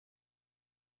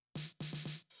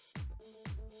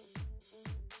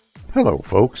Hello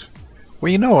folks.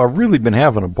 Well, you know, I've really been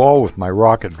having a ball with my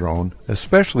rocket drone,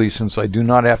 especially since I do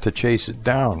not have to chase it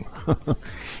down.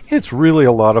 It's really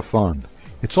a lot of fun.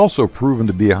 It's also proven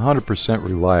to be 100%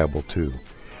 reliable too.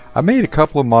 I made a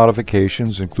couple of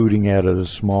modifications, including added a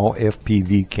small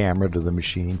FPV camera to the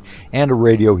machine and a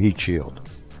radio heat shield.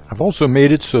 I've also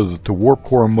made it so that the warp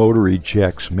core motor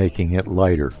ejects, making it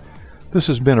lighter. This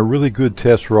has been a really good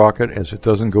test rocket, as it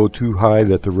doesn't go too high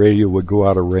that the radio would go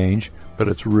out of range, but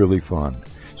it's really fun.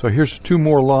 So here's 2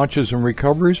 more launches and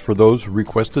recoveries for those who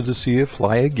requested to see it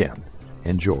fly again.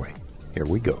 Enjoy. Here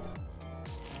we go.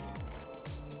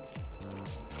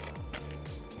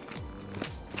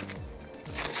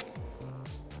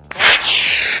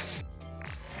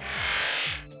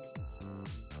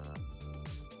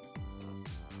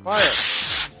 Fire!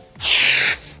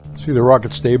 See the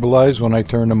rocket stabilize when I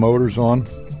turn the motors on?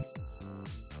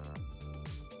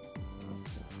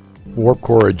 Warp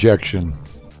core ejection.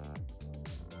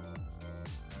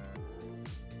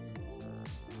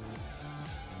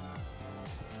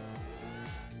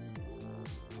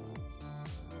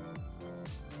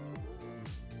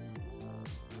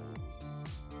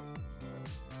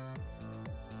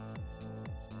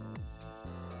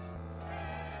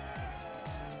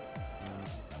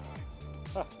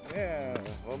 Yeah,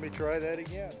 let me try that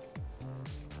again.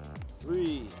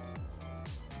 3,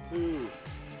 2,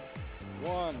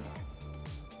 1.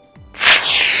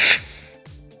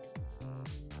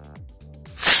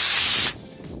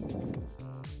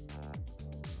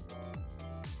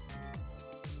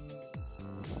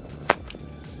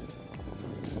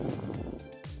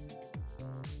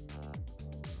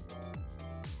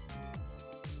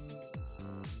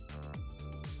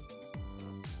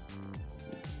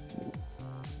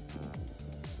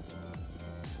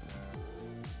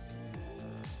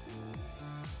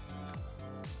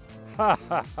 Ha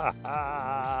ha ha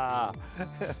ha!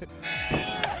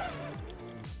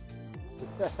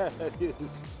 That is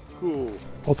cool.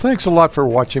 Well, thanks a lot for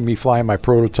watching me fly my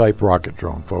prototype rocket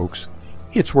drone, folks.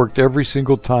 It's worked every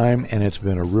single time, and it's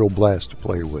been a real blast to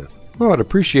play with. Well, I'd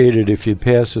appreciate it if you'd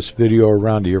pass this video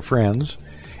around to your friends,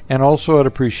 and also I'd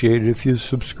appreciate it if you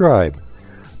subscribe.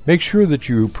 Make sure that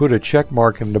you put a check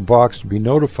mark in the box to be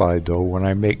notified, though, when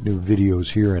I make new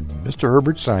videos here in Mr.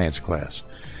 Herbert's science class.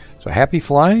 So happy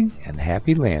flying and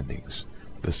happy landings.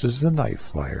 This is the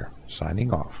NightFlyyer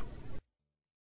signing off.